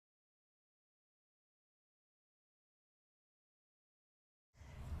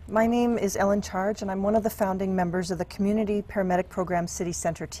My name is Ellen Charge, and I'm one of the founding members of the Community Paramedic Program City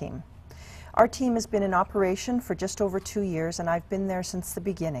Centre team. Our team has been in operation for just over 2 years, and I've been there since the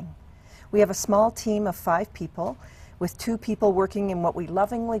beginning. We have a small team of 5 people, with 2 people working in what we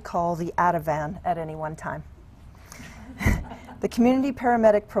lovingly call the Adavan at any one time. The Community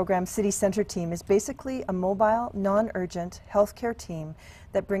Paramedic Program City Centre team is basically a mobile, non-urgent healthcare team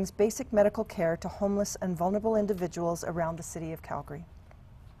that brings basic medical care to homeless and vulnerable individuals around the city of Calgary.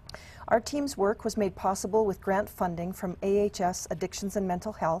 Our team's work was made possible with grant funding from AHS Addictions and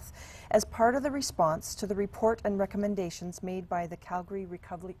Mental Health as part of the response to the report and recommendations made by the Calgary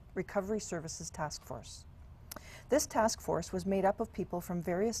Recovery Services Task Force. This task force was made up of people from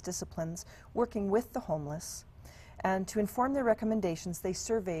various disciplines working with the homeless, and to inform their recommendations, they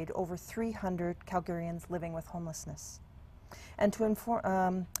surveyed over 300 Calgarians living with homelessness. And to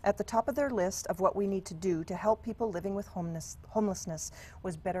inform, at the top of their list of what we need to do to help people living with homelessness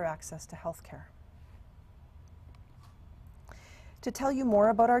was better access to health care. To tell you more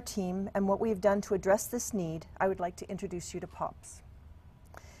about our team and what we have done to address this need, I would like to introduce you to Pops.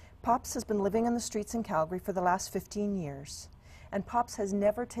 Pops has been living on the streets in Calgary for the last 15 years, and Pops has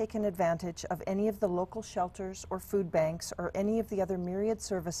never taken advantage of any of the local shelters or food banks or any of the other myriad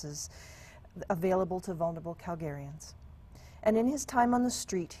services available to vulnerable Calgarians. And in his time on the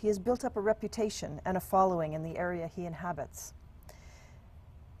street, he has built up a reputation and a following in the area he inhabits.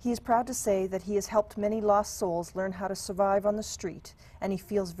 He is proud to say that he has helped many lost souls learn how to survive on the street, and he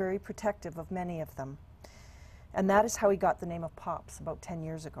feels very protective of many of them. And that is how he got the name of Pops about 10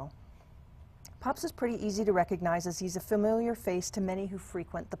 years ago. Pops is pretty easy to recognize, as he's a familiar face to many who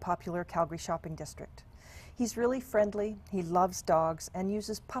frequent the popular Calgary shopping district. He's really friendly, he loves dogs, and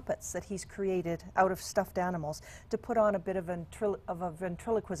uses puppets that he's created out of stuffed animals to put on a bit of a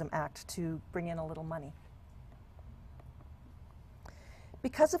ventriloquism act to bring in a little money.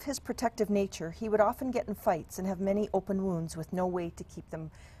 Because of his protective nature, he would often get in fights and have many open wounds with no way to keep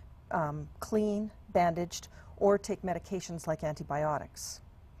them clean, bandaged, or take medications like antibiotics.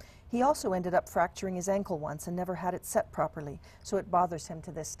 He also ended up fracturing his ankle once and never had it set properly, so it bothers him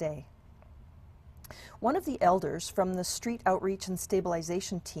to this day. One of the elders from the Street Outreach and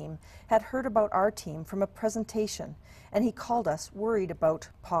Stabilization team had heard about our team from a presentation, and he called us worried about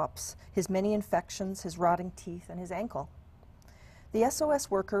Pops, his many infections, his rotting teeth, and his ankle. The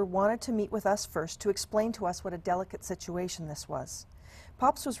SOS worker wanted to meet with us first to explain to us what a delicate situation this was.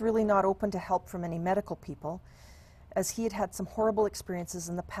 Pops was really not open to help from any medical people, as he had had some horrible experiences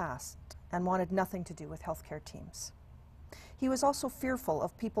in the past and wanted nothing to do with healthcare teams. He was also fearful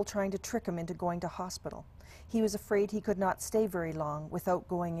of people trying to trick him into going to hospital. He was afraid he could not stay very long without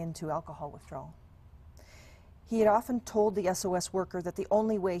going into alcohol withdrawal. He had often told the SOS worker that the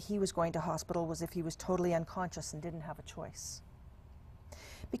only way he was going to hospital was if he was totally unconscious and didn't have a choice.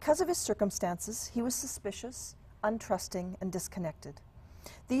 Because of his circumstances, he was suspicious, untrusting, and disconnected.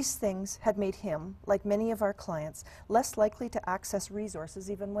 These things had made him, like many of our clients, less likely to access resources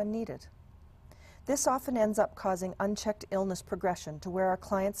even when needed. This often ends up causing unchecked illness progression to where our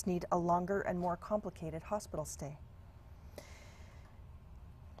clients need a longer and more complicated hospital stay.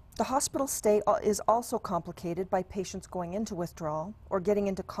 The hospital stay is also complicated by patients going into withdrawal or getting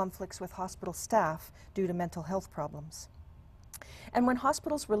into conflicts with hospital staff due to mental health problems. And when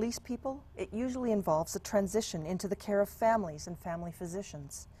hospitals release people, it usually involves a transition into the care of families and family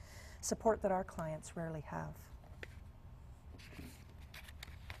physicians, support that our clients rarely have.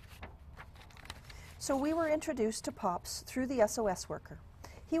 So we were introduced to Pops through the SOS worker.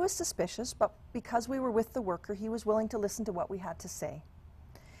 He was suspicious, but because we were with the worker, he was willing to listen to what we had to say.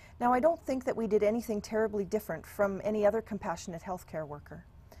 Now, I don't think that we did anything terribly different from any other compassionate healthcare worker,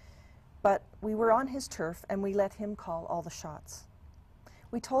 but we were on his turf and we let him call all the shots.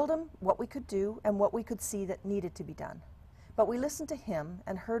 We told him what we could do and what we could see that needed to be done, but we listened to him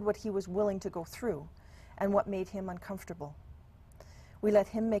and heard what he was willing to go through and what made him uncomfortable. We let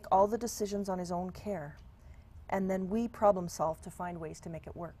him make all the decisions on his own care, and then we problem solved to find ways to make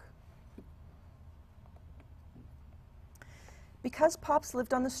it work. Because Pops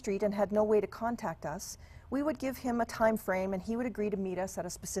lived on the street and had no way to contact us, we would give him a time frame and he would agree to meet us at a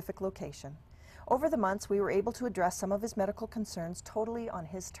specific location. Over the months, we were able to address some of his medical concerns totally on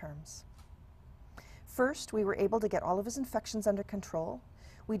his terms. First, we were able to get all of his infections under control.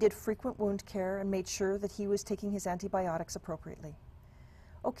 We did frequent wound care and made sure that he was taking his antibiotics appropriately.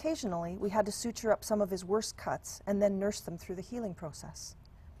 Occasionally, we had to suture up some of his worst cuts and then nurse them through the healing process.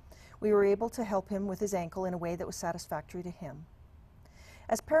 We were able to help him with his ankle in a way that was satisfactory to him.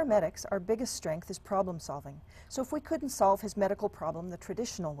 As paramedics, our biggest strength is problem solving. So if we couldn't solve his medical problem the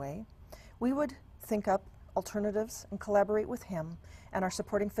traditional way, we would think up alternatives and collaborate with him and our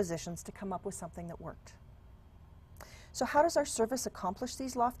supporting physicians to come up with something that worked. So how does our service accomplish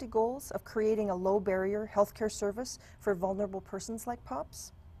these lofty goals of creating a low-barrier healthcare service for vulnerable persons like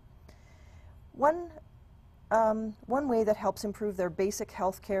POPs? One way that helps improve their basic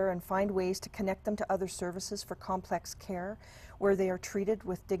health care and find ways to connect them to other services for complex care where they are treated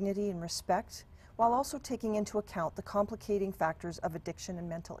with dignity and respect, while also taking into account the complicating factors of addiction and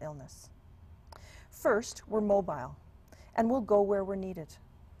mental illness. First, we're mobile, and we'll go where we're needed.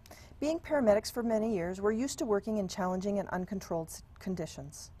 Being paramedics for many years, we're used to working in challenging and uncontrolled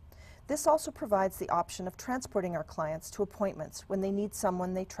conditions. This also provides the option of transporting our clients to appointments when they need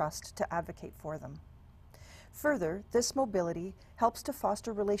someone they trust to advocate for them. Further, this mobility helps to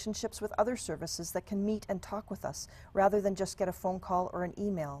foster relationships with other services that can meet and talk with us rather than just get a phone call or an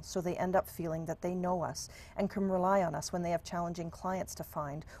email, so they end up feeling that they know us and can rely on us when they have challenging clients to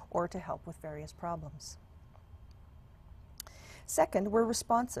find or to help with various problems. Second, we're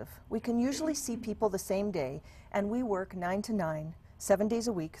responsive. We can usually see people the same day, and we work 9 to 9, 7 days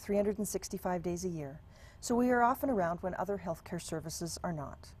a week, 365 days a year. So we are often around when other healthcare services are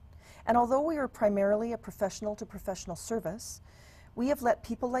not. And although we are primarily a professional-to-professional service, we have let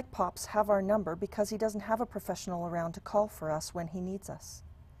people like Pops have our number because he doesn't have a professional around to call for us when he needs us.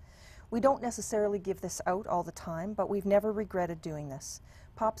 We don't necessarily give this out all the time, but we've never regretted doing this.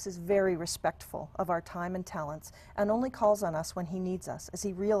 Pops is very respectful of our time and talents and only calls on us when he needs us, as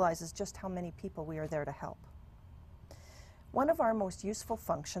he realizes just how many people we are there to help. One of our most useful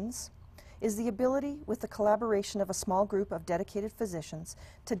functions is the ability, with the collaboration of a small group of dedicated physicians,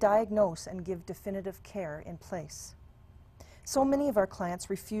 to diagnose and give definitive care in place. So many of our clients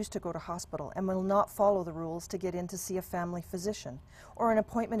refuse to go to hospital and will not follow the rules to get in to see a family physician, or an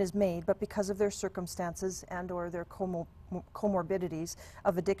appointment is made, but because of their circumstances and/or their comorbidities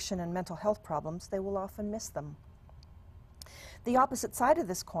of addiction and mental health problems, they will often miss them. The opposite side of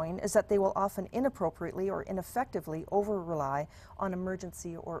this coin is that they will often inappropriately or ineffectively over-rely on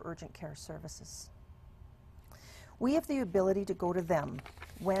emergency or urgent care services. We have the ability to go to them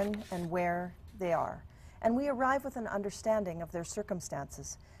when and where they are, and we arrive with an understanding of their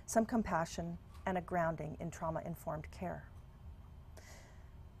circumstances, some compassion, and a grounding in trauma-informed care.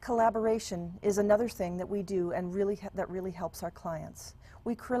 Collaboration is another thing that we do and that really helps our clients.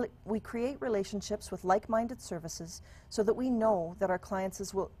 We create relationships with like-minded services so that we know that our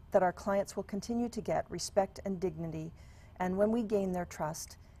clients will continue to get respect and dignity, and when we gain their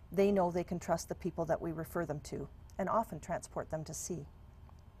trust, they know they can trust the people that we refer them to and often transport them to see.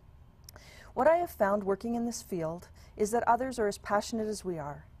 What I have found working in this field is that others are as passionate as we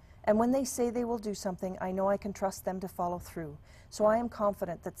are, and when they say they will do something, I know I can trust them to follow through, so I am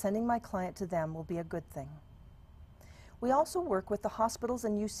confident that sending my client to them will be a good thing. We also work with the hospitals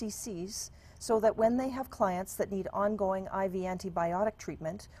and UCCs so that when they have clients that need ongoing IV antibiotic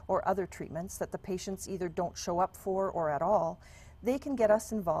treatment or other treatments that the patients either don't show up for or at all, they can get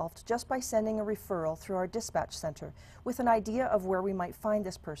us involved just by sending a referral through our dispatch center with an idea of where we might find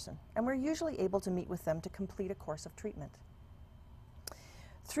this person, and we're usually able to meet with them to complete a course of treatment.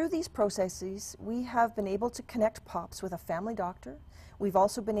 Through these processes, we have been able to connect Pops with a family doctor. We've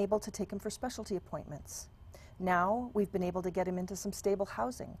also been able to take him for specialty appointments. Now we've been able to get him into some stable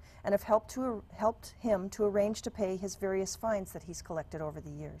housing and have helped him to arrange to pay his various fines that he's collected over the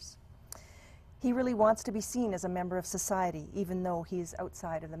years. He really wants to be seen as a member of society, even though he is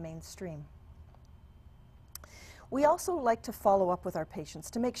outside of the mainstream. We also like to follow up with our patients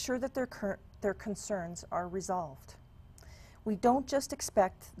to make sure that their concerns are resolved. We don't just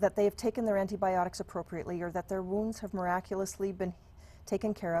expect that they have taken their antibiotics appropriately or that their wounds have miraculously been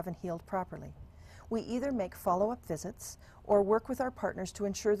taken care of and healed properly. We either make follow-up visits or work with our partners to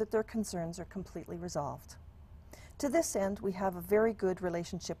ensure that their concerns are completely resolved. To this end, we have a very good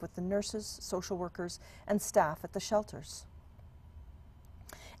relationship with the nurses, social workers, and staff at the shelters.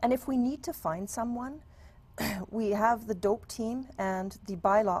 And if we need to find someone, we have the DOPE team and the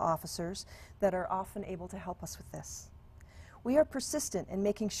bylaw officers that are often able to help us with this. We are persistent in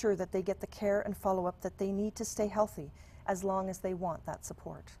making sure that they get the care and follow-up that they need to stay healthy as long as they want that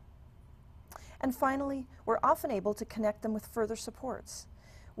support. And finally, we're often able to connect them with further supports.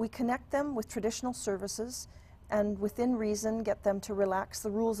 We connect them with traditional services and within reason get them to relax the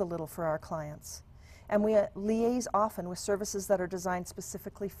rules a little for our clients. And we liaise often with services that are designed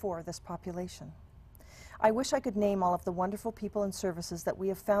specifically for this population. I wish I could name all of the wonderful people and services that we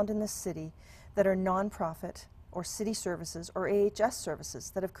have found in this city that are nonprofit or city services or AHS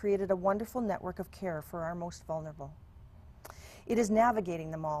services that have created a wonderful network of care for our most vulnerable. It is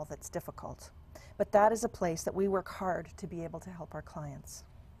navigating them all that's difficult, but that is a place that we work hard to be able to help our clients.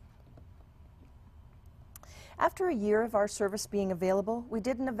 After a year of our service being available, we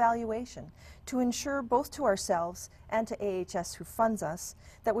did an evaluation to ensure both to ourselves and to AHS, who funds us,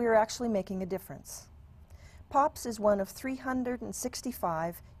 that we are actually making a difference. POPS is one of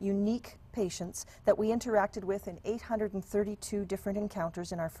 365 unique patients that we interacted with in 832 different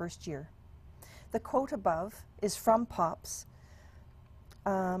encounters in our first year. The quote above is from POPS,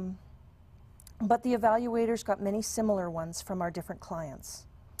 but the evaluators got many similar ones from our different clients.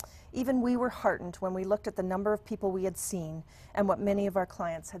 Even we were heartened when we looked at the number of people we had seen and what many of our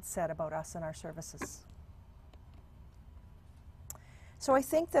clients had said about us and our services. So I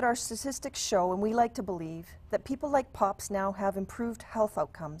think that our statistics show, and we like to believe, that people like POPS now have improved health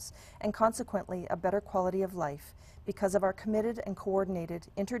outcomes and consequently a better quality of life because of our committed and coordinated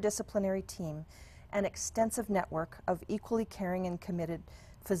interdisciplinary team and extensive network of equally caring and committed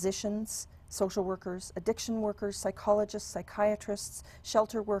physicians, social workers, addiction workers, psychologists, psychiatrists,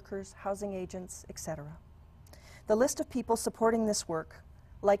 shelter workers, housing agents, etc. The list of people supporting this work,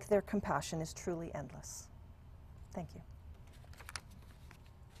 like their compassion, is truly endless. Thank you.